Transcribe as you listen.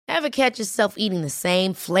Ever catch yourself eating the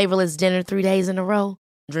same flavorless dinner 3 days in a row?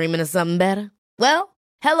 Dreaming of something better? Well,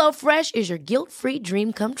 HelloFresh is your guilt-free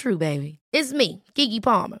dream come true, baby. It's me, Keke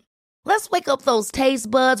Palmer. Let's wake up those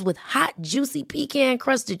taste buds with hot, juicy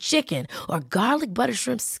pecan-crusted chicken or garlic butter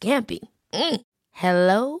shrimp scampi.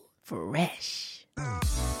 Hello Fresh.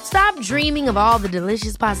 Stop dreaming of all the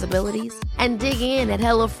delicious possibilities and dig in at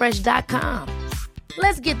HelloFresh.com.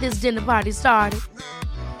 Let's get this dinner party started.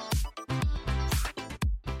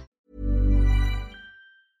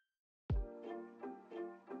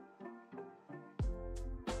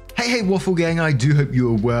 Hey Waffle Gang, I do hope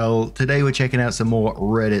you are well. Today we're checking out some more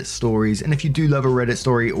Reddit stories, and if you do love a Reddit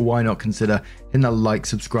story, why not consider hitting that like,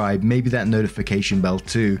 subscribe, maybe that notification bell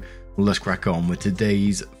too. Well, let's crack on with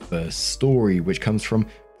today's first story, which comes from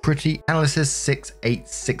Pretty Analysis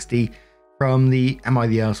 6860 from the Am I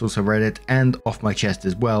the Arsehole subreddit and Off My Chest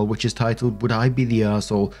as well, which is titled, Would I be the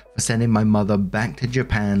arsehole for sending my mother back to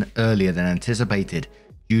Japan earlier than anticipated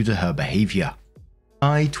due to her behavior?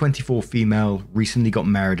 I, 24 female, recently got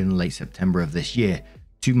married in late September of this year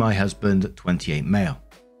to my husband, 28 male.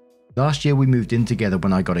 Last year we moved in together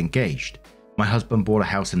when I got engaged. My husband bought a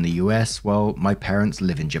house in the US while my parents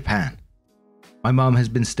live in Japan. My mum has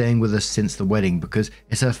been staying with us since the wedding because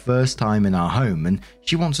it's her first time in our home and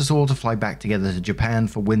she wants us all to fly back together to Japan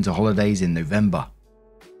for winter holidays in November.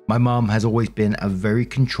 My mum has always been a very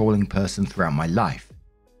controlling person throughout my life.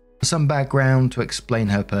 For some background to explain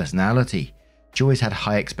her personality, she always had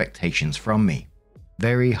high expectations from me.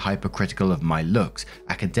 Very hypercritical of my looks,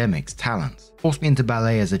 academics, talents. Forced me into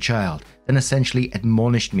ballet as a child, then essentially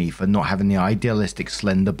admonished me for not having the idealistic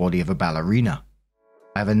slender body of a ballerina.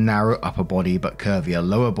 I have a narrow upper body but curvier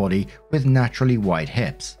lower body with naturally wide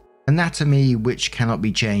hips. Anatomy which cannot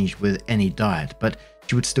be changed with any diet, but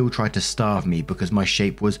she would still try to starve me because my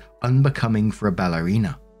shape was unbecoming for a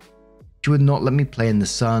ballerina. She would not let me play in the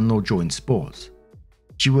sun or join sports.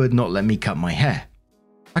 She would not let me cut my hair.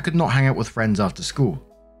 I could not hang out with friends after school.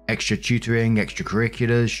 Extra tutoring,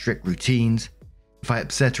 extracurriculars, strict routines. If I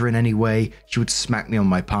upset her in any way, she would smack me on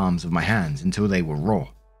my palms of my hands until they were raw.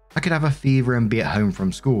 I could have a fever and be at home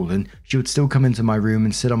from school, and she would still come into my room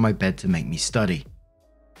and sit on my bed to make me study.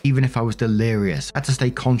 Even if I was delirious, I had to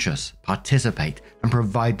stay conscious, participate, and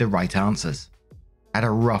provide the right answers. I had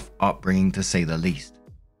a rough upbringing to say the least.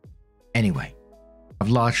 Anyway, I've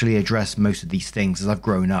largely addressed most of these things as I've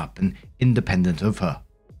grown up and independent of her,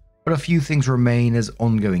 but a few things remain as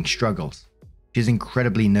ongoing struggles. She's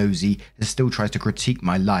incredibly nosy and still tries to critique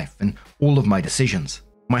my life and all of my decisions.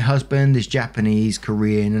 My husband is Japanese,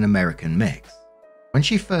 Korean, and American mix. When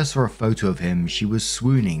she first saw a photo of him, she was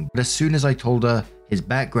swooning, but as soon as I told her his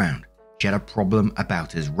background, she had a problem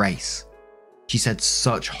about his race. She said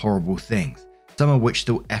such horrible things, some of which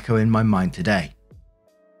still echo in my mind today.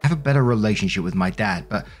 I have a better relationship with my dad,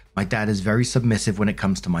 but my dad is very submissive when it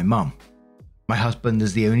comes to my mum. My husband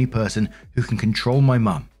is the only person who can control my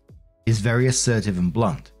mum. He is very assertive and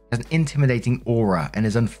blunt, has an intimidating aura, and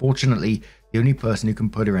is unfortunately the only person who can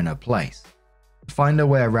put her in her place. To find a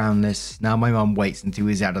way around this, now my mum waits until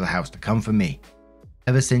he's out of the house to come for me.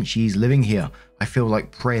 Ever since she's living here, I feel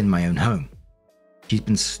like prey in my own home. She's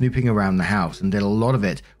been snooping around the house and did a lot of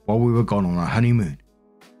it while we were gone on our honeymoon.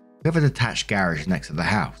 We have a detached garage next to the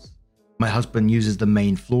house. My husband uses the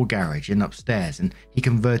main floor garage and upstairs, and he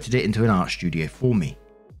converted it into an art studio for me.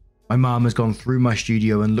 My mom has gone through my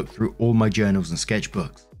studio and looked through all my journals and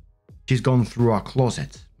sketchbooks. She's gone through our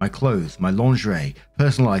closet, my clothes, my lingerie,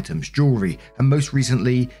 personal items, jewelry, and most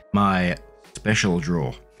recently, my special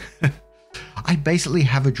drawer. I basically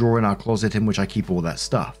have a drawer in our closet in which I keep all that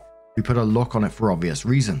stuff. We put a lock on it for obvious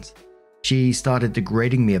reasons. She started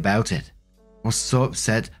degrading me about it. I was so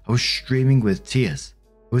upset, I was streaming with tears.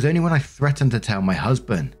 It was only when I threatened to tell my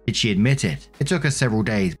husband did she admit it. It took her several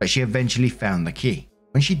days, but she eventually found the key.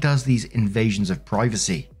 When she does these invasions of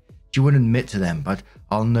privacy, she won't admit to them, but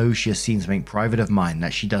I'll know she has seen something private of mine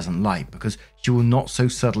that she doesn't like because she will not so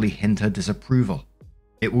subtly hint her disapproval.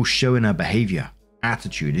 It will show in her behavior,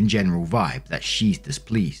 attitude, and general vibe that she's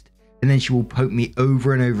displeased, and then she will poke me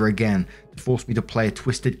over and over again to force me to play a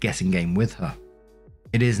twisted guessing game with her.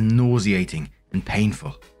 It is nauseating and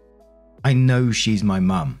painful. I know she's my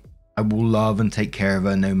mum. I will love and take care of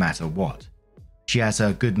her no matter what. She has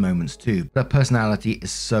her good moments too, but her personality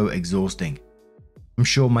is so exhausting. I'm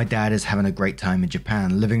sure my dad is having a great time in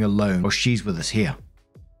Japan, living alone, while she's with us here.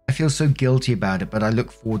 I feel so guilty about it, but I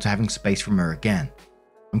look forward to having space from her again.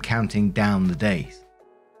 I'm counting down the days.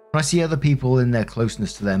 When I see other people in their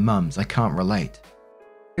closeness to their mums, I can't relate.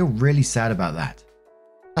 I feel really sad about that.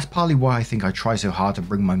 That's partly why I think I try so hard to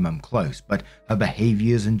bring my mum close, but her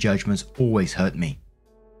behaviours and judgments always hurt me.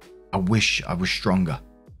 I wish I was stronger.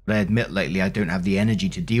 but I admit lately I don't have the energy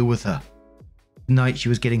to deal with her. Tonight she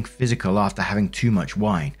was getting physical after having too much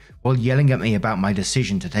wine, while yelling at me about my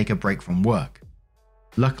decision to take a break from work.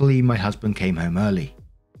 Luckily, my husband came home early.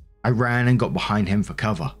 I ran and got behind him for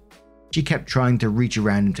cover. She kept trying to reach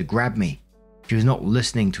around him to grab me. She was not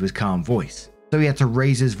listening to his calm voice, so he had to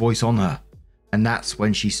raise his voice on her, and that's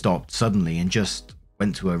when she stopped suddenly and just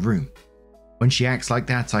went to her room. When she acts like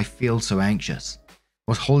that, I feel so anxious. I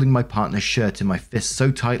was holding my partner's shirt in my fist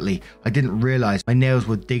so tightly I didn't realize my nails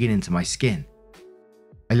were digging into my skin.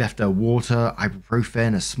 I left her water,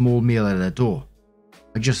 ibuprofen, a small meal at her door.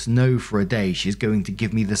 I just know for a day she's going to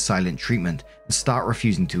give me the silent treatment and start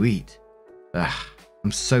refusing to eat.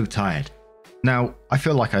 I'm so tired. Now, I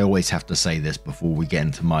feel like I always have to say this before we get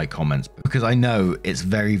into my comments, because I know it's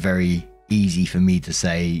very, very easy for me to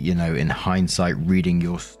say, in hindsight, reading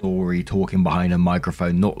your story, talking behind a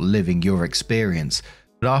microphone, not living your experience.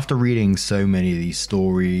 But after reading so many of these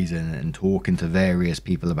stories and talking to various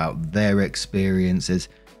people about their experiences,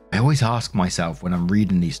 I always ask myself when I'm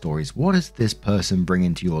reading these stories, what does this person bring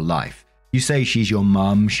into your life? You say she's your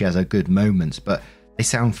mum, she has her good moments, but they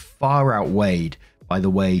sound far outweighed by the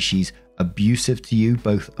way she's abusive to you,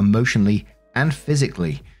 both emotionally and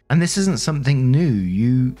physically. And this isn't something new.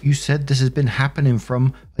 You said this has been happening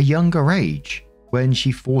from a younger age, when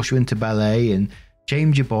she forced you into ballet and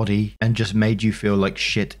shamed your body and just made you feel like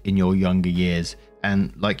shit in your younger years.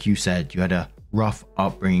 And like you said, you had a rough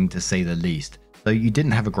upbringing, to say the least. So you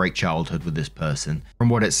didn't have a great childhood with this person. From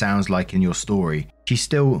what it sounds like in your story, she's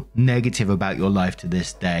still negative about your life to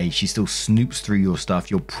this day. She still snoops through your stuff,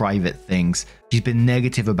 your private things. She's been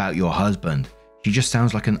negative about your husband. She just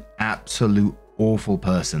sounds like an absolute awful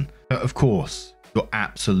person. But of course, you're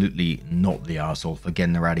absolutely not the arsehole for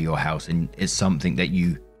getting her out of your house, and it's something that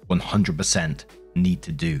you 100% need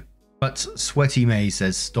to do. But Sweaty May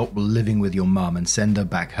says stop living with your mum and send her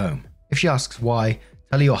back home. If she asks why,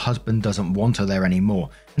 tell her your husband doesn't want her there anymore,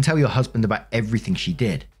 and tell your husband about everything she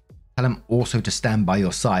did. Tell him also to stand by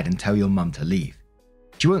your side and tell your mum to leave.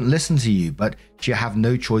 She won't listen to you, but she'll have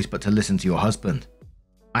no choice but to listen to your husband.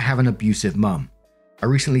 I have an abusive mum. I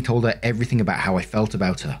recently told her everything about how I felt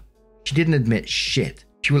about her. She didn't admit shit.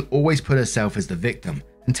 She will always put herself as the victim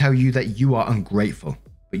and tell you that you are ungrateful.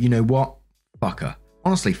 But you know what? Fuck her.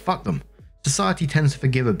 Honestly, fuck them. Society tends to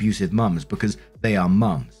forgive abusive mums because they are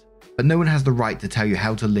mums. But no one has the right to tell you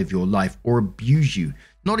how to live your life or abuse you,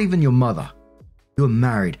 not even your mother. You are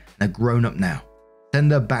married and are grown up now.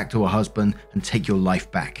 Send her back to her husband and take your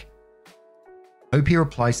life back. OP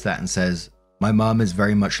replies to that and says, my mum is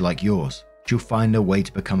very much like yours. She'll find a way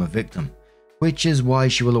to become a victim, which is why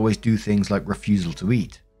she will always do things like refusal to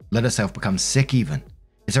eat, let herself become sick even.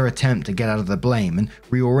 It's her attempt to get out of the blame and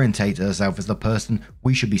reorientate herself as the person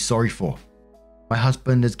we should be sorry for. My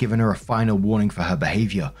husband has given her a final warning for her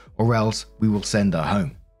behaviour, or else we will send her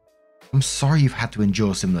home. I'm sorry you've had to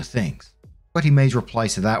endure similar things. Sweaty Maze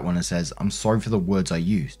replies to that one and says, I'm sorry for the words I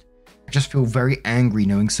used. I just feel very angry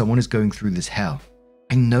knowing someone is going through this hell.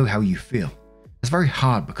 I know how you feel. It's very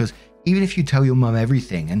hard because even if you tell your mum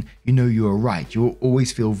everything and you know you are right, you will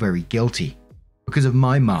always feel very guilty. Because of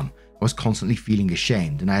my mum, I was constantly feeling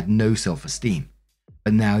ashamed and I had no self-esteem.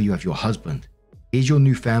 But now you have your husband. He is your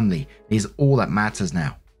new family and he is all that matters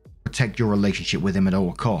now. Protect your relationship with him at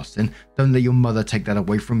all costs and don't let your mother take that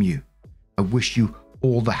away from you. I wish you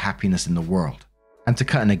all the happiness in the world. And to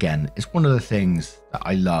cut in again, it's one of the things that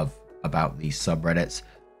I love about these subreddits.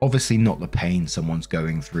 Obviously not the pain someone's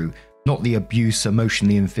going through, not the abuse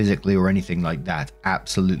emotionally and physically or anything like that,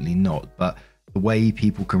 absolutely not, but the way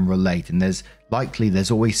people can relate, and there's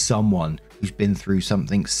always someone who's been through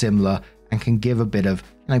something similar and can give a bit of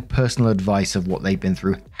personal advice of what they've been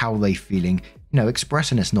through, how they're feeling.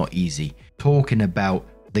 Expressing it's not easy, talking about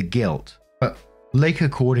the guilt. But Lake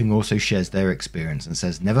According also shares their experience and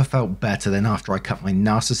says, never felt better than after I cut my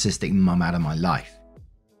narcissistic mum out of my life.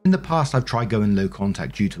 In the past, I've tried going low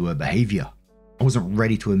contact due to her behaviour. I wasn't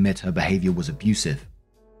ready to admit her behaviour was abusive.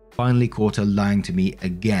 Finally caught her lying to me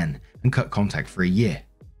again and cut contact for a year.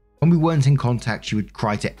 When we weren't in contact, she would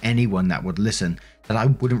cry to anyone that would listen that I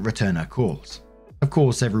wouldn't return her calls. Of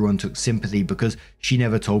course, everyone took sympathy because she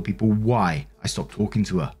never told people why I stopped talking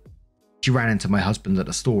to her. She ran into my husband at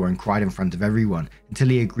the store and cried in front of everyone until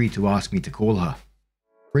he agreed to ask me to call her.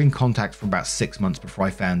 We were in contact for about 6 months before I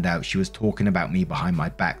found out she was talking about me behind my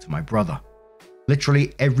back to my brother.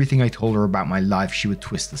 Literally everything I told her about my life, she would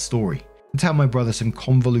twist the story and tell my brother some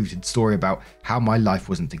convoluted story about how my life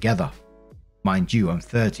wasn't together. Mind you, I'm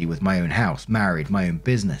 30 with my own house, married, my own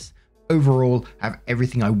business. Overall, I have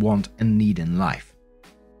everything I want and need in life.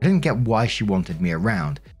 I didn't get why she wanted me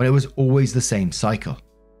around, but it was always the same cycle.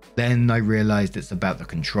 Then I realized it's about the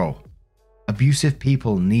control. Abusive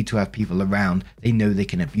people need to have people around they know they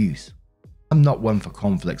can abuse. I'm not one for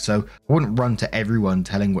conflict, so I wouldn't run to everyone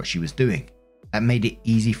telling what she was doing. That made it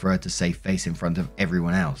easy for her to save face in front of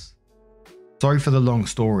everyone else. Sorry for the long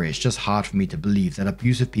story, it's just hard for me to believe that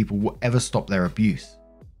abusive people will ever stop their abuse.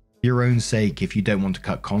 For your own sake, if you don't want to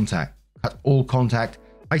cut all contact,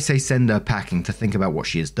 I say send her packing to think about what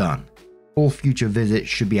she has done. All future visits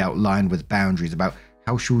should be outlined with boundaries about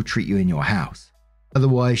how she will treat you in your house.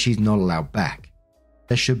 Otherwise, she's not allowed back.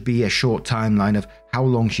 There should be a short timeline of how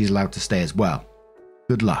long she's allowed to stay as well.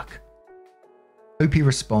 Good luck. Opie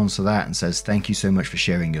responds to that and says, thank you so much for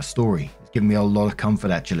sharing your story. It's given me a lot of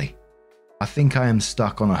comfort actually. I think I am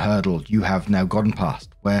stuck on a hurdle you have now gotten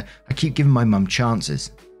past, where I keep giving my mum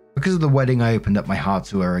chances. Because of the wedding, I opened up my heart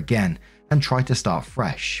to her again and tried to start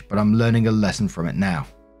fresh, but I'm learning a lesson from it now.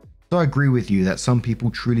 So I agree with you that some people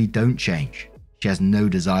truly don't change. She has no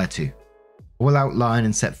desire to. I will outline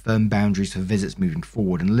and set firm boundaries for visits moving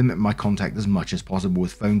forward and limit my contact as much as possible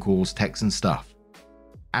with phone calls, texts and stuff.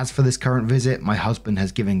 As for this current visit, my husband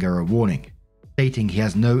has given her a warning, stating he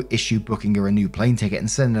has no issue booking her a new plane ticket and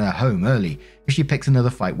sending her home early if she picks another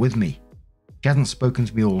fight with me. She hasn't spoken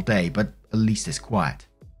to me all day, but at least it's quiet.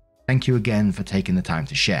 Thank you again for taking the time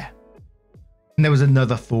to share. And there was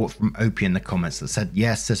another thought from Opie in the comments that said,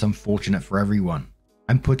 yes, it's unfortunate for everyone.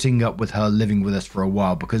 I'm putting up with her living with us for a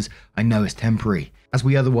while because I know it's temporary, as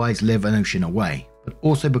we otherwise live an ocean away, but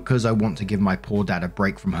also because I want to give my poor dad a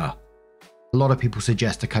break from her. A lot of people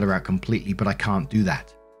suggest to cut her out completely, but I can't do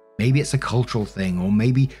that. Maybe it's a cultural thing, or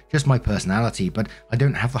maybe just my personality, but I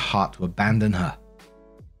don't have the heart to abandon her.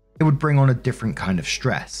 It would bring on a different kind of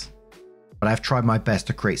stress, but I've tried my best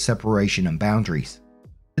to create separation and boundaries.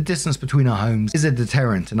 The distance between our homes is a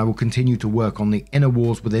deterrent, and I will continue to work on the inner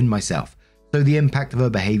walls within myself, so the impact of her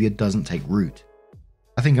behavior doesn't take root.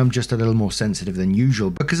 I think I'm just a little more sensitive than usual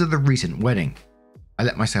because of the recent wedding. I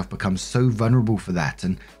let myself become so vulnerable for that,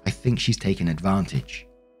 and I think she's taken advantage.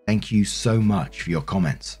 Thank you so much for your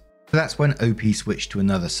comments. So that's when OP switched to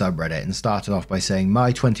another subreddit and started off by saying,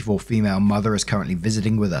 my 24 female mother is currently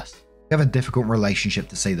visiting with us. We have a difficult relationship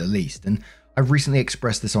to say the least, and I've recently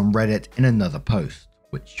expressed this on Reddit in another post,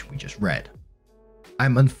 which we just read.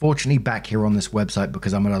 I'm unfortunately back here on this website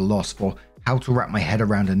because I'm at a loss for how to wrap my head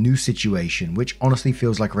around a new situation, which honestly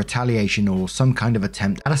feels like a retaliation or some kind of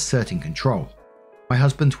attempt at asserting control. My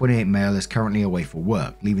husband, 28 male, is currently away for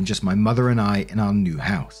work, leaving just my mother and I in our new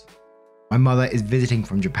house. My mother is visiting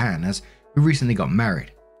from Japan as we recently got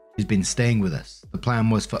married. She's been staying with us. The plan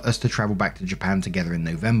was for us to travel back to Japan together in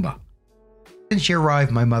November. Since she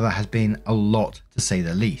arrived, my mother has been a lot, to say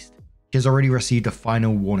the least. She has already received a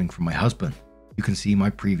final warning from my husband. You can see my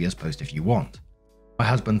previous post if you want. My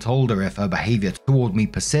husband told her if her behavior toward me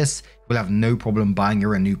persists, he will have no problem buying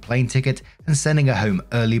her a new plane ticket and sending her home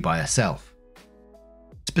early by herself.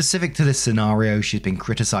 Specific to this scenario, she's been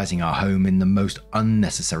criticizing our home in the most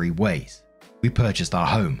unnecessary ways. We purchased our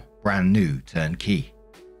home, brand new, turnkey.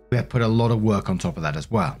 We have put a lot of work on top of that as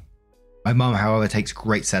well. My mum, however, takes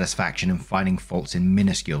great satisfaction in finding faults in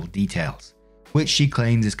minuscule details, which she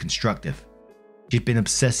claims is constructive. She's been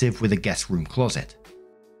obsessive with a guest room closet.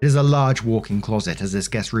 It is a large walk-in closet, as this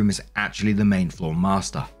guest room is actually the main floor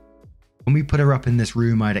master. When we put her up in this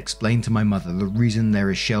room, I had explained to my mother the reason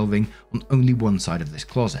there is shelving on only one side of this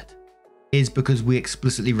closet is because we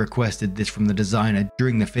explicitly requested this from the designer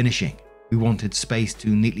during the finishing. We wanted space to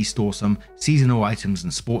neatly store some seasonal items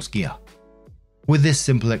and sports gear. With this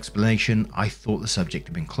simple explanation, I thought the subject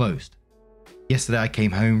had been closed. Yesterday I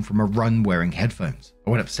came home from a run wearing headphones.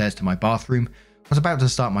 I went upstairs to my bathroom. I was about to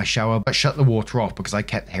start my shower but shut the water off because I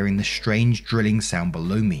kept hearing this strange drilling sound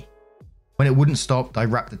below me. When it wouldn't stop, I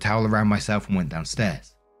wrapped a towel around myself and went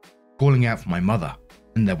downstairs, calling out for my mother,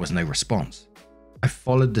 and there was no response. I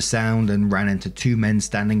followed the sound and ran into two men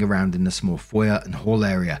standing around in the small foyer and hall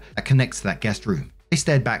area that connects to that guest room. They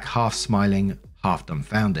stared back, half smiling, half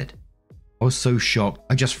dumbfounded. I was so shocked,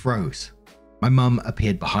 I just froze. My mum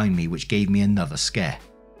appeared behind me, which gave me another scare.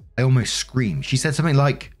 I almost screamed. She said something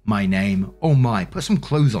like, "My name, oh my, put some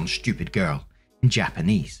clothes on, stupid girl," in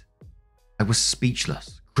Japanese. I was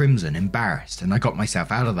speechless, crimson, embarrassed, and I got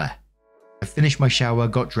myself out of there. I finished my shower,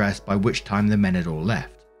 got dressed, by which time the men had all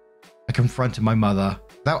left. I confronted my mother.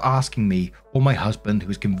 Without asking me or my husband, who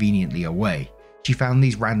was conveniently away, she found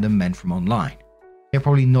these random men from online. They're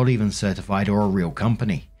probably not even certified or a real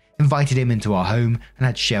company. Invited him into our home and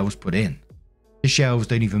had shelves put in. The shelves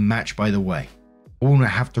don't even match, by the way. I will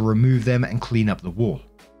have to remove them and clean up the wall.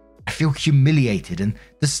 I feel humiliated and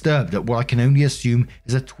disturbed at what I can only assume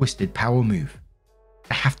is a twisted power move.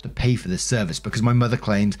 I have to pay for this service because my mother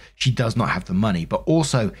claims she does not have the money, but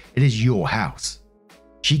also it is your house.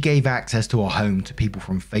 She gave access to our home to people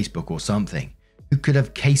from Facebook or something, who could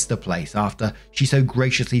have cased the place after she so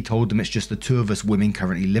graciously told them it's just the two of us women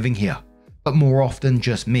currently living here. But more often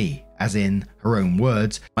just me, as in her own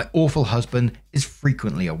words, my awful husband is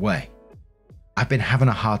frequently away. I've been having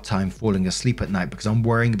a hard time falling asleep at night because I'm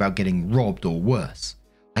worrying about getting robbed or worse.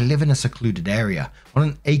 I live in a secluded area on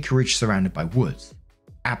an acreage surrounded by woods.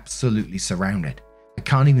 Absolutely surrounded. I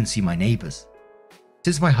can't even see my neighbours.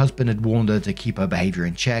 Since my husband had warned her to keep her behaviour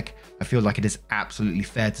in check, I feel like it is absolutely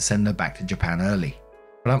fair to send her back to Japan early.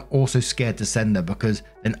 But I'm also scared to send her because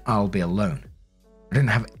then I'll be alone. I don't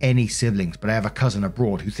have any siblings, but I have a cousin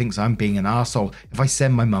abroad who thinks I'm being an arsehole if I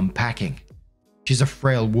send my mum packing. She's a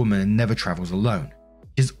frail woman and never travels alone.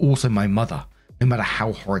 She's also my mother, no matter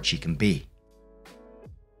how horrid she can be.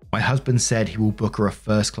 My husband said he will book her a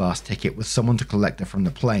first-class ticket with someone to collect her from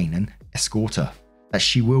the plane and escort her, that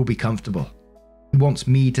she will be comfortable. He wants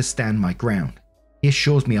me to stand my ground. He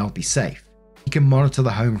assures me I'll be safe. He can monitor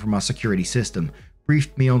the home from our security system,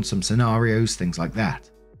 briefed me on some scenarios, things like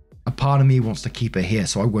that. A part of me wants to keep her here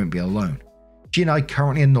so I won't be alone. She and I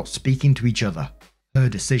currently are not speaking to each other. Her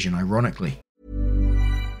decision, ironically.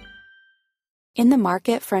 In the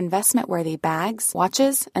market for investment-worthy bags,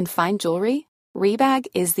 watches, and fine jewelry, Rebag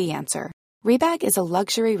is the answer. Rebag is a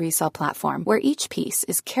luxury resale platform where each piece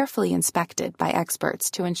is carefully inspected by experts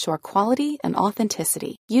to ensure quality and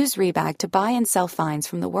authenticity. Use Rebag to buy and sell finds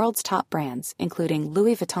from the world's top brands, including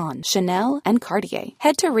Louis Vuitton, Chanel, and Cartier.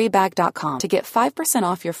 Head to Rebag.com to get 5%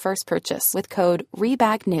 off your first purchase with code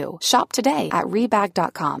REBAGNEW. Shop today at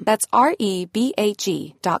Rebag.com. That's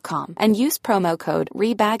REBAG.com. And use promo code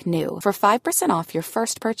REBAGNEW for 5% off your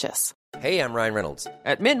first purchase. Hey, I'm Ryan Reynolds.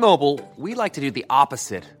 At Mint Mobile, we like to do the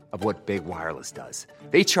opposite of what Big Wireless does.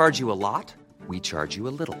 They charge you a lot, we charge you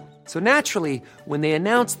a little. So naturally, when they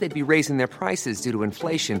announced they'd be raising their prices due to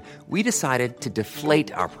inflation, we decided to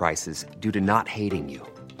deflate our prices due to not hating you.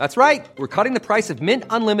 That's right. We're cutting the price of Mint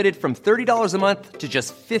Unlimited from $30 a month to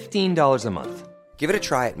just $15 a month. Give it a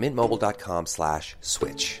try at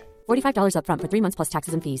mintmobile.com/switch. $45 up front for 3 months plus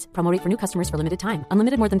taxes and fees. Promo rate for new customers for limited time.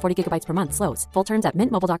 Unlimited more than 40 gigabytes per month. Slows full terms at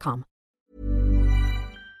mintmobile.com.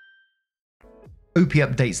 Opie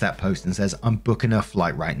updates that post and says, I'm booking her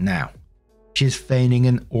flight right now. She is feigning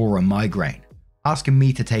an aura migraine, asking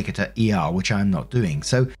me to take her to ER, which I am not doing,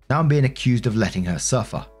 so now I'm being accused of letting her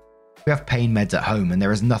suffer. We have pain meds at home and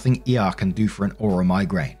there is nothing ER can do for an aura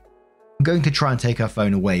migraine. I'm going to try and take her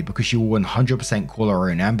phone away because she will 100% call her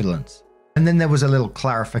own ambulance. And then there was a little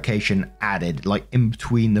clarification added, like in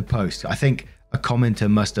between the post. I think a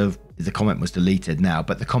commenter the comment was deleted now,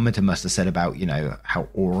 but the commenter must have said about, how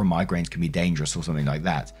aura migraines can be dangerous or something like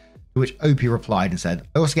that. To which Opie replied and said,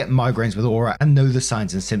 I also get migraines with aura and know the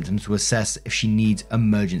signs and symptoms to assess if she needs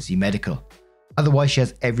emergency medical. Otherwise, she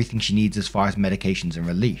has everything she needs as far as medications and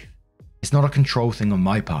relief. It's not a control thing on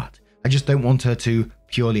my part. I just don't want her to,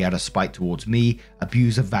 purely out of spite towards me,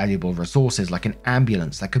 abuse of valuable resources like an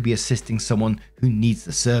ambulance that could be assisting someone who needs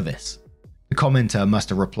the service. The commenter must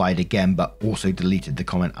have replied again, but also deleted the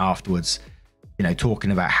comment afterwards,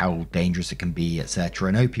 talking about how dangerous it can be, etc.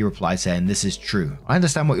 And Opie replied saying, this is true. I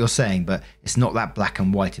understand what you're saying, but it's not that black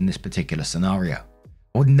and white in this particular scenario.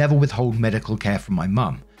 I would never withhold medical care from my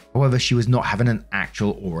mum. However, she was not having an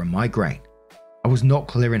actual aura migraine. I was not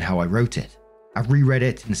clear in how I wrote it. I reread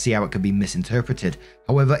it and see how it could be misinterpreted.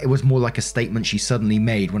 However, it was more like a statement she suddenly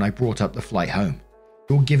made when I brought up the flight home.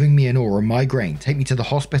 You're giving me an aura migraine. Take me to the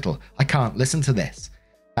hospital. I can't listen to this.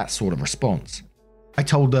 That sort of response. I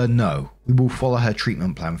told her no, we will follow her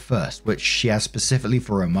treatment plan first, which she has specifically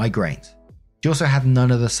for her migraines. She also had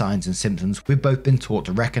none of the signs and symptoms we've both been taught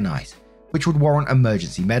to recognize, which would warrant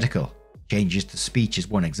emergency medical. Changes to speech is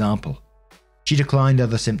one example. She declined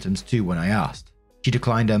other symptoms too when I asked. She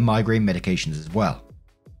declined her migraine medications as well.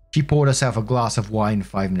 She poured herself a glass of wine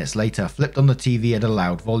 5 minutes later, flipped on the TV at a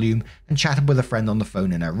loud volume, and chatted with a friend on the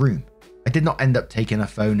phone in her room. I did not end up taking her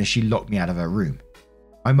phone as she locked me out of her room.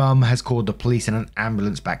 My mum has called the police and an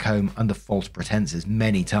ambulance back home under false pretenses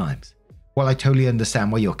many times. While I totally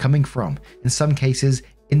understand where you're coming from, in some cases,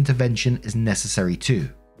 intervention is necessary too,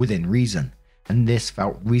 within reason, and this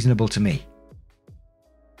felt reasonable to me.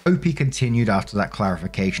 Opie continued after that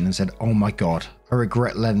clarification and said, oh my god, I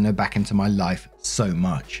regret letting her back into my life so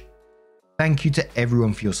much. Thank you to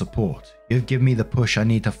everyone for your support. You have given me the push I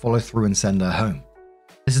need to follow through and send her home.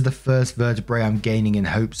 This is the first vertebrae I'm gaining in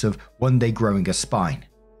hopes of one day growing a spine.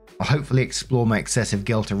 I'll hopefully explore my excessive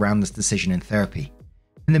guilt around this decision in therapy.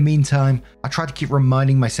 In the meantime, I try to keep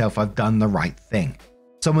reminding myself I've done the right thing.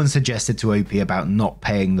 Someone suggested to OP about not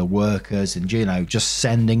paying the workers and, just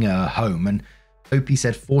sending her home. And OP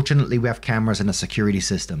said, fortunately, we have cameras and a security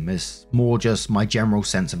system. It's more just my general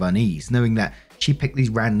sense of unease, knowing that she picked these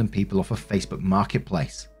random people off of Facebook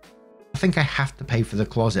Marketplace. I think I have to pay for the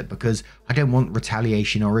closet because I don't want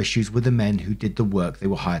retaliation or issues with the men who did the work they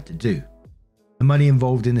were hired to do. The money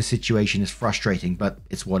involved in the situation is frustrating, but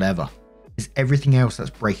it's whatever. It's everything else that's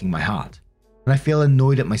breaking my heart. And I feel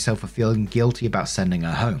annoyed at myself for feeling guilty about sending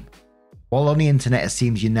her home. While on the internet it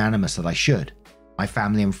seems unanimous that I should, my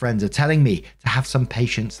family and friends are telling me to have some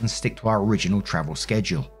patience and stick to our original travel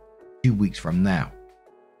schedule, 2 weeks from now.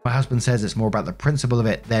 My husband says it's more about the principle of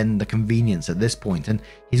it than the convenience at this point, and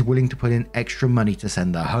he's willing to put in extra money to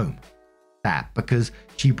send her home. That because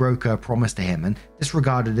she broke her promise to him and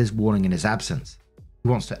disregarded his warning in his absence. He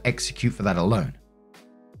wants to execute for that alone.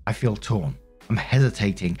 I feel torn. I'm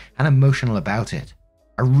hesitating and emotional about it.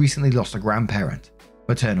 I recently lost a grandparent,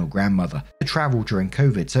 maternal grandmother, to travel during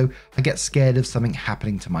COVID, so I get scared of something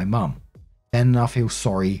happening to my mum. Then I feel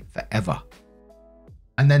sorry forever.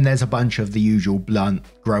 And then there's a bunch of the usual blunt,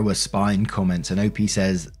 grow a spine comments, and OP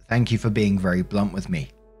says, thank you for being very blunt with me.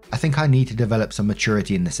 I think I need to develop some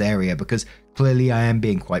maturity in this area because clearly I am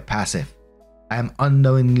being quite passive. I am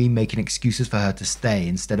unknowingly making excuses for her to stay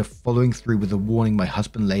instead of following through with the warning my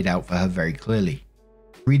husband laid out for her very clearly.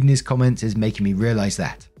 Reading his comments is making me realize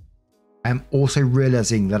that. I am also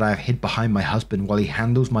realizing that I have hid behind my husband while he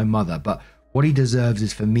handles my mother, but what he deserves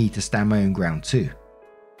is for me to stand my own ground too.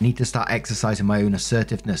 I need to start exercising my own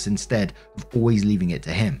assertiveness instead of always leaving it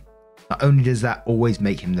to him. Not only does that always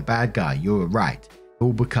make him the bad guy, you're right, it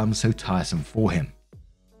will become so tiresome for him.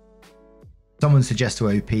 Someone suggests to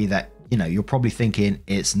OP that you're probably thinking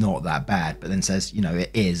it's not that bad, but then says,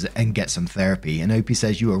 it is, and get some therapy. And OP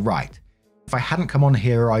says, you are right. If I hadn't come on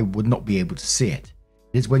here, I would not be able to see it.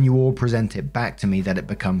 It is when you all present it back to me that it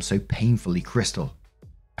becomes so painfully crystal.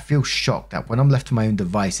 I feel shocked that when I'm left to my own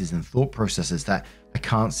devices and thought processes that I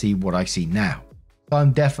can't see what I see now. So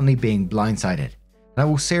I'm definitely being blindsided, and I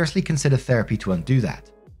will seriously consider therapy to undo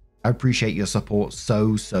that. I appreciate your support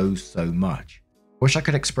so much. Wish I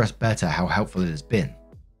could express better how helpful it has been.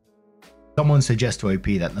 Someone suggests to OP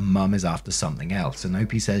that the mum is after something else, and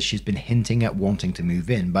OP says she's been hinting at wanting to move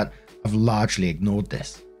in, but I've largely ignored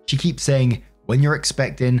this. She keeps saying, when you're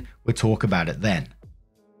expecting, we'll talk about it then.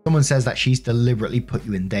 Someone says that she's deliberately put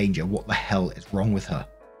you in danger. What the hell is wrong with her?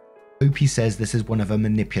 OP says this is one of her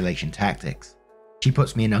manipulation tactics. She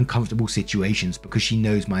puts me in uncomfortable situations because she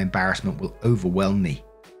knows my embarrassment will overwhelm me.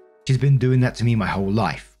 She's been doing that to me my whole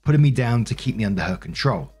life, putting me down to keep me under her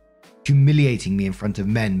control. Humiliating me in front of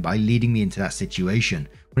men by leading me into that situation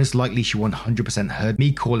when it's likely she 100% heard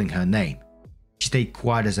me calling her name. She stayed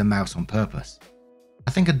quiet as a mouse on purpose. I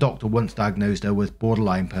think a doctor once diagnosed her with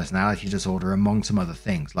borderline personality disorder among some other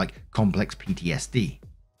things like complex PTSD.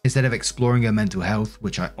 Instead of exploring her mental health,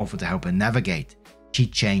 which I offered to help her navigate, she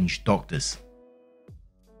changed doctors.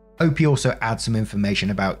 OP also adds some information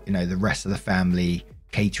about, the rest of the family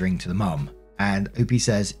catering to the mum. And OP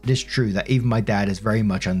says, it is true that even my dad is very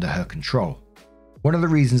much under her control. One of the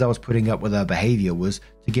reasons I was putting up with her behavior was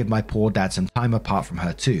to give my poor dad some time apart from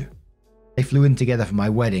her too. They flew in together for my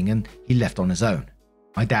wedding and he left on his own.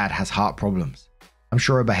 My dad has heart problems. I'm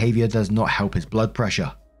sure her behavior does not help his blood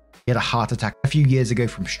pressure. He had a heart attack a few years ago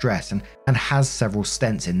from stress and has several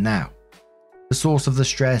stents in now. The source of the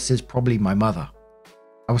stress is probably my mother.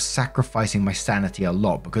 I was sacrificing my sanity a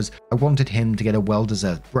lot because I wanted him to get a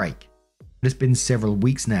well-deserved break. But it's been several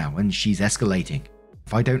weeks now and she's escalating.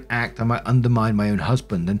 If I don't act, I might undermine my own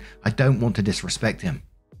husband and I don't want to disrespect him.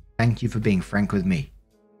 Thank you for being frank with me.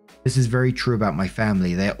 This is very true about my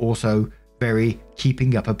family. They are also very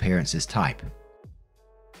keeping up appearances type.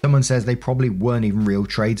 Someone says they probably weren't even real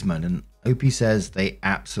tradesmen, and OP says they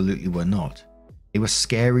absolutely were not. They were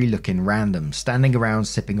scary looking randoms standing around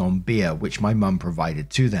sipping on beer which my mum provided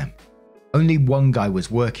to them. Only one guy was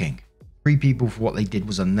working. 3 people for what they did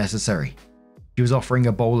was unnecessary. She was offering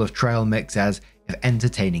a bowl of trail mix as if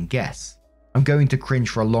entertaining guests. I'm going to cringe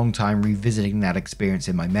for a long time revisiting that experience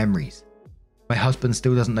in my memories. My husband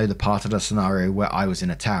still doesn't know the part of the scenario where I was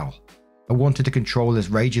in a towel. I wanted to control his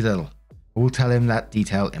rage a little. I will tell him that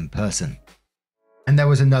detail in person. And there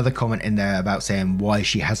was another comment in there about saying why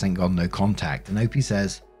she hasn't got no contact, and OP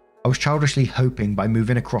says, I was childishly hoping by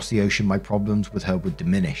moving across the ocean my problems with her would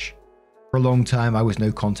diminish. For a long time I was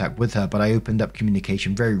no contact with her, but I opened up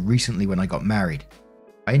communication very recently when I got married.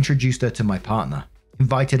 I introduced her to my partner,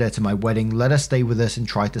 invited her to my wedding, let her stay with us and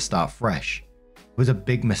tried to start fresh. It was a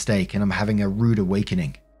big mistake and I'm having a rude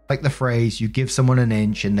awakening. Like the phrase, you give someone an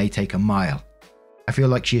inch and they take a mile. I feel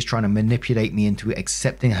like she is trying to manipulate me into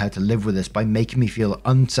accepting her to live with us by making me feel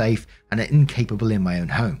unsafe and incapable in my own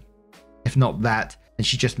home. If not that, then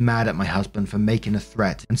she's just mad at my husband for making a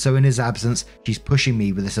threat, and so in his absence, she's pushing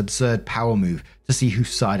me with this absurd power move to see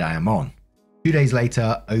whose side I am on. 2 days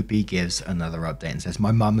later, Opie gives another update and says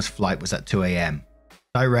my mum's flight was at 2 a.m.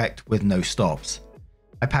 Direct with no stops.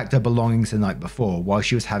 I packed her belongings the night before while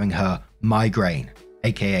she was having her migraine,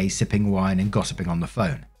 aka sipping wine and gossiping on the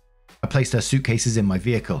phone. I placed her suitcases in my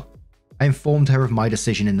vehicle. I informed her of my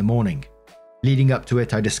decision in the morning. Leading up to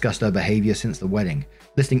it, I discussed her behaviour since the wedding,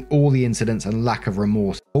 listing all the incidents and lack of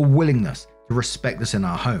remorse or willingness to respect us in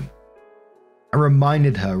our home. I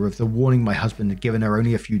reminded her of the warning my husband had given her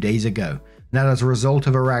only a few days ago, and that as a result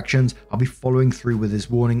of her actions, I'll be following through with his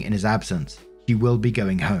warning in his absence. She will be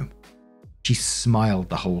going home. She smiled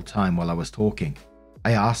the whole time while I was talking.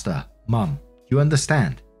 I asked her, "Mum, do you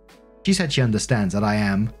understand?" She said she understands that I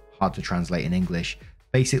am, hard to translate in English,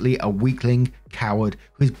 basically a weakling, coward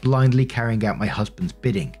who is blindly carrying out my husband's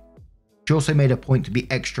bidding. She also made a point to be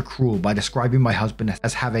extra cruel by describing my husband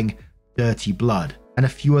as having dirty blood, and a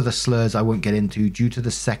few other slurs I won't get into due to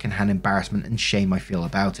the secondhand embarrassment and shame I feel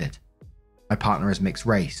about it. My partner is mixed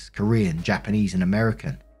race, Korean, Japanese, and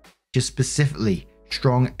American. She has specifically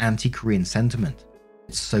strong anti-Korean sentiment.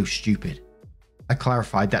 It's so stupid. I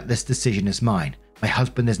clarified that this decision is mine. My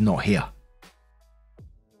husband is not here.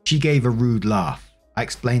 She gave a rude laugh. I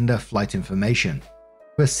explained her flight information.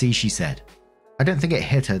 "We'll see," she said. I don't think it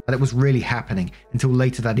hit her that it was really happening until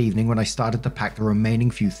later that evening when I started to pack the remaining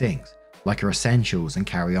few things, like her essentials and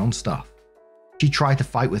carry-on stuff. She tried to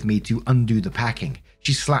fight with me to undo the packing.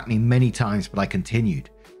 She slapped me many times, but I continued.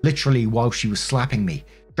 Literally, while she was slapping me,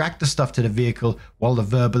 dragged the stuff to the vehicle while the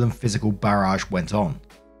verbal and physical barrage went on.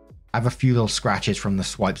 I have a few little scratches from the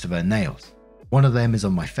swipes of her nails. One of them is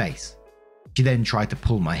on my face. She then tried to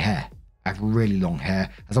pull my hair. I have really long hair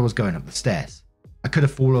as I was going up the stairs. I could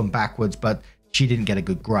have fallen backwards, but she didn't get a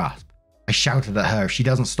good grasp. I shouted at her, "If she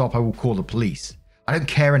doesn't stop, I will call the police. I don't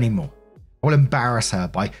care anymore. I will embarrass her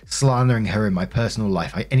by slandering her in my personal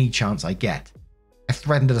life by any chance I get." I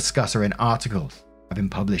threatened to discuss her in articles I've been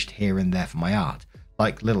published here and there for my art,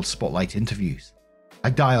 like little spotlight interviews.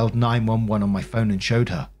 I dialed 911 on my phone and showed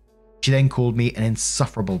her. She then called me an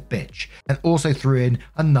insufferable bitch and also threw in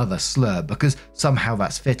another slur because somehow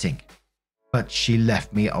that's fitting. But she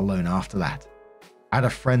left me alone after that. I had a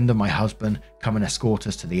friend of my husband come and escort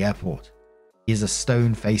us to the airport. He is a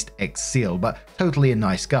stone-faced ex-SEAL, but totally a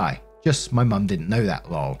nice guy. Just my mum didn't know that,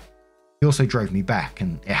 lol. He also drove me back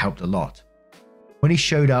and it helped a lot. When he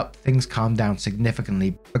showed up, things calmed down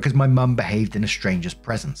significantly because my mum behaved in a stranger's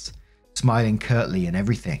presence, smiling curtly and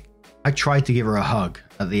everything. I tried to give her a hug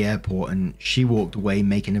at the airport and she walked away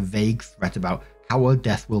making a vague threat about how her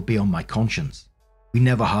death will be on my conscience. We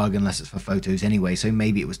never hug unless it's for photos anyway, so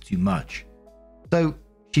maybe it was too much. So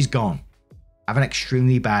she's gone. I have an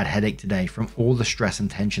extremely bad headache today from all the stress and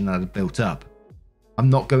tension that had built up. I'm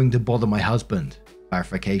not going to bother my husband.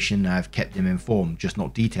 Clarification, I've kept him informed, just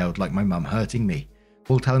not detailed like my mum hurting me.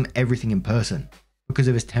 We'll tell him everything in person because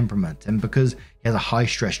of his temperament and because he has a high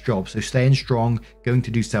stress job, so staying strong, going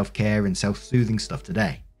to do self-care and self-soothing stuff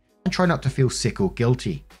today. And try not to feel sick or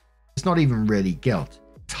guilty. It's not even really guilt.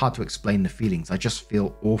 It's hard to explain the feelings, I just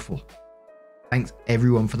feel awful. Thanks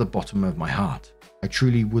everyone for the bottom of my heart. I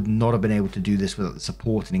truly would not have been able to do this without the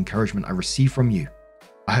support and encouragement I receive from you.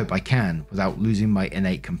 I hope I can, without losing my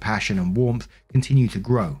innate compassion and warmth, continue to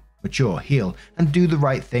grow, mature, heal, and do the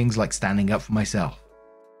right things like standing up for myself,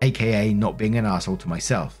 aka not being an asshole to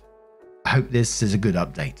myself. I hope this is a good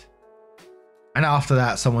update. And after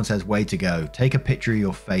that, someone says, "Way to go. Take a picture of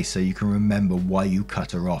your face so you can remember why you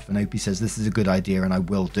cut her off." And Opie says, "This is a good idea and I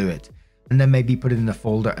will do it. And then maybe put it in a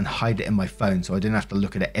folder and hide it in my phone so I don't have to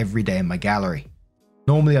look at it every day in my gallery.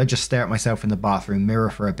 Normally I just stare at myself in the bathroom mirror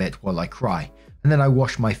for a bit while I cry, and then I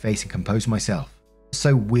wash my face and compose myself. It's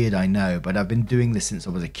so weird, I know, but I've been doing this since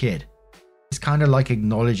I was a kid. It's kind of like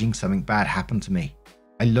acknowledging something bad happened to me.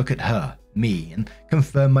 I look at her, me, and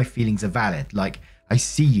confirm my feelings are valid, like I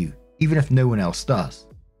see you, even if no one else does.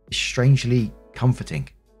 It's strangely comforting.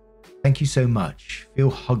 Thank you so much. Feel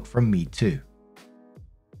hugged from me too."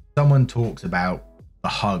 Someone talks about the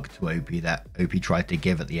hug to Opie that Opie tried to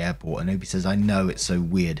give at the airport, and Opie says, "I know, it's so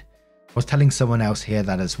weird. I was telling someone else here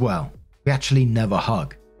that as well. We actually never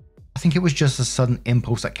hug. I think it was just a sudden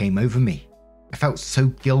impulse that came over me. I felt so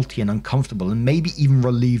guilty and uncomfortable and maybe even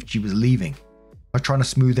relieved she was leaving. I was trying to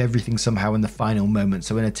smooth everything somehow in the final moment,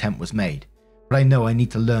 so an attempt was made. But I know I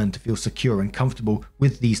need to learn to feel secure and comfortable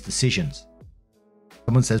with these decisions."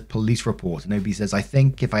 Someone says police report, and Opie says, "I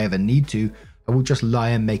think if I ever need to, I will just lie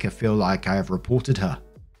and make her feel like I have reported her.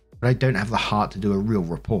 but I don't have the heart to do a real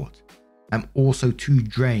report. I'm also too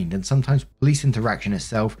drained, and sometimes police interaction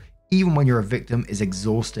itself, even when you're a victim, is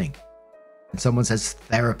exhausting. And someone says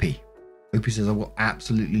therapy. Opie says I will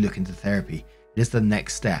absolutely look into therapy. It is the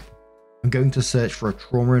next step. I'm going to search for a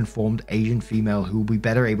trauma-informed Asian female who will be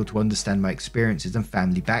better able to understand my experiences and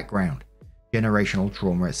family background, generational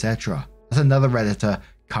trauma, etc. As another Redditor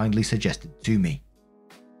kindly suggested to me.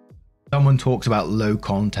 Someone talks about low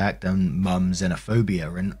contact and mum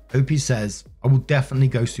xenophobia, and Opie says, I will definitely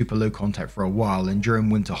go super low contact for a while, and during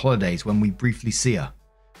winter holidays when we briefly see her,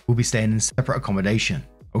 we'll be staying in separate accommodation.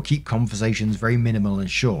 I'll keep conversations very minimal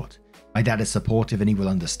and short. My dad is supportive and he will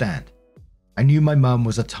understand. I knew my mum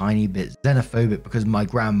was a tiny bit xenophobic because my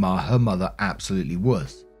grandma, her mother, absolutely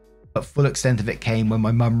was. But full extent of it came when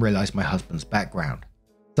my mum realised my husband's background.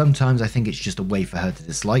 Sometimes I think it's just a way for her to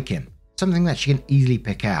dislike him. Something that she can easily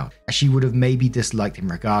pick out, as she would have maybe disliked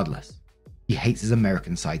him regardless. He hates his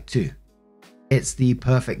American side too. It's the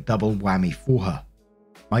perfect double whammy for her.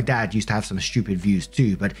 My dad used to have some stupid views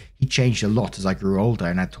too, but he changed a lot as I grew older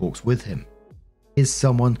and had talks with him. He is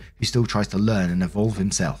someone who still tries to learn and evolve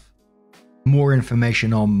himself. More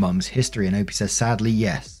information on Mum's history, and Opie says sadly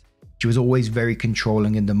yes. She was always very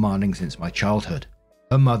controlling and demanding since my childhood.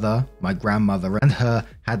 Her mother, my grandmother, and her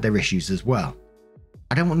had their issues as well.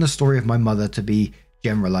 I don't want the story of my mother to be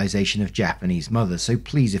generalization of Japanese mothers, so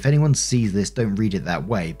please, if anyone sees this, don't read it that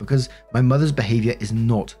way, because my mother's behavior is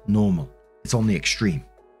not normal. It's on the extreme.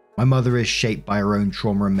 My mother is shaped by her own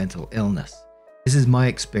trauma and mental illness. This is my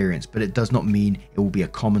experience, but it does not mean it will be a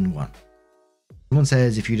common one. Someone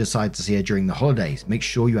says if you decide to see her during the holidays, make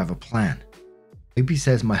sure you have a plan. Opie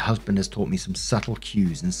says my husband has taught me some subtle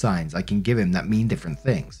cues and signs I can give him that mean different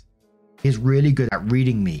things. He is really good at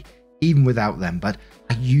reading me, even without them, but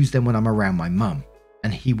I use them when I'm around my mum,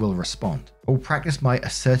 and he will respond. I will practice my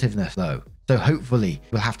assertiveness though, so hopefully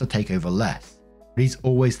he'll have to take over less. But he's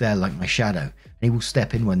always there like my shadow, and he will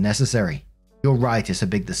step in when necessary. You're right, it's a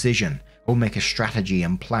big decision. I'll make a strategy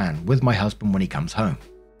and plan with my husband when he comes home.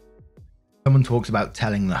 Someone talks about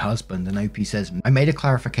telling the husband, and OP says, I made a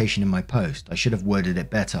clarification in my post. I should have worded it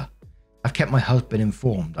better. I've kept my husband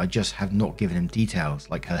informed, I just have not given him details,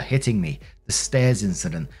 like her hitting me, the stairs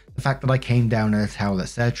incident, the fact that I came down in a towel,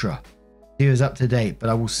 etc. He was up to date, but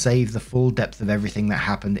I will save the full depth of everything that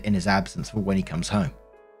happened in his absence for when he comes home.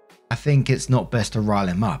 I think it's not best to rile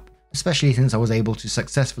him up, especially since I was able to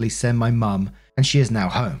successfully send my mum and she is now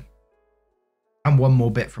home. And one more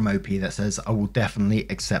bit from OP that says, I will definitely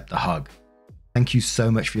accept a hug. Thank you so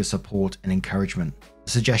much for your support and encouragement.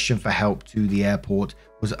 The suggestion for help to the airport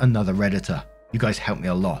was another Redditor. You guys helped me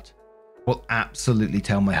a lot. Will absolutely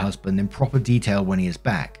tell my husband in proper detail when he is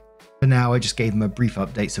back. For now, I just gave him a brief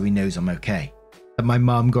update so he knows I'm okay. That my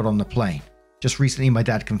mum got on the plane. Just recently, my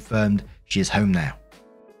dad confirmed she is home now.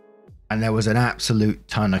 And there was an absolute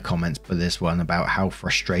ton of comments for this one about how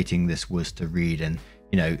frustrating this was to read, and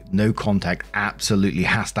no contact absolutely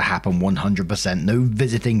has to happen 100%. No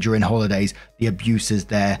visiting during holidays. The abuse is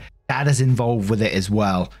there. Dad is involved with it as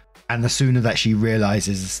well. And the sooner that she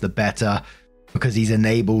realizes this, the better, because he's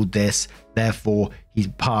enabled this. Therefore, he's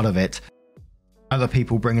part of it. Other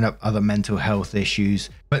people bringing up other mental health issues.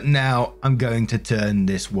 But now I'm going to turn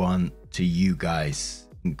this one to you guys.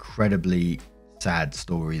 Incredibly sad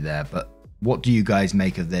story there. But what do you guys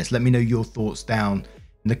make of this? Let me know your thoughts down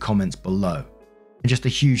in the comments below. And just a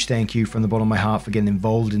huge thank you from the bottom of my heart for getting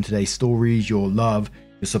involved in today's stories. Your love,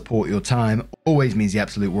 your support, your time always means the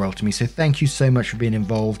absolute world to me. So thank you so much for being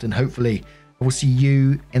involved, and hopefully I will see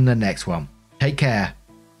you in the next one. Take care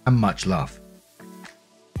and much love.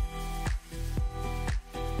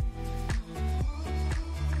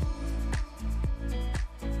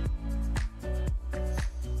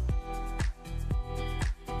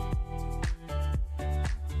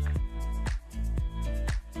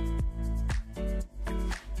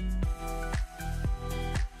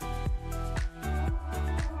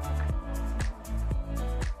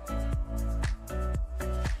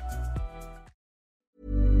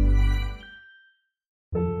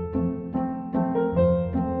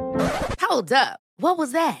 Hold up. What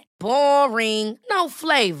was that? Boring. No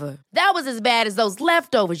flavor. That was as bad as those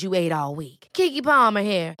leftovers you ate all week. Keke Palmer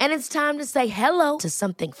here. And it's time to say hello to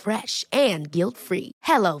something fresh and guilt-free.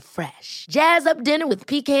 Hello Fresh. Jazz up dinner with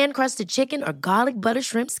pecan-crusted chicken or garlic butter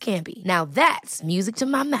shrimp scampi. Now that's music to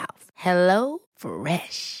my mouth. Hello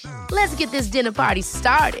Fresh. Let's get this dinner party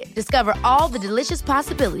started. Discover all the delicious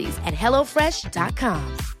possibilities at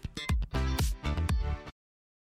HelloFresh.com.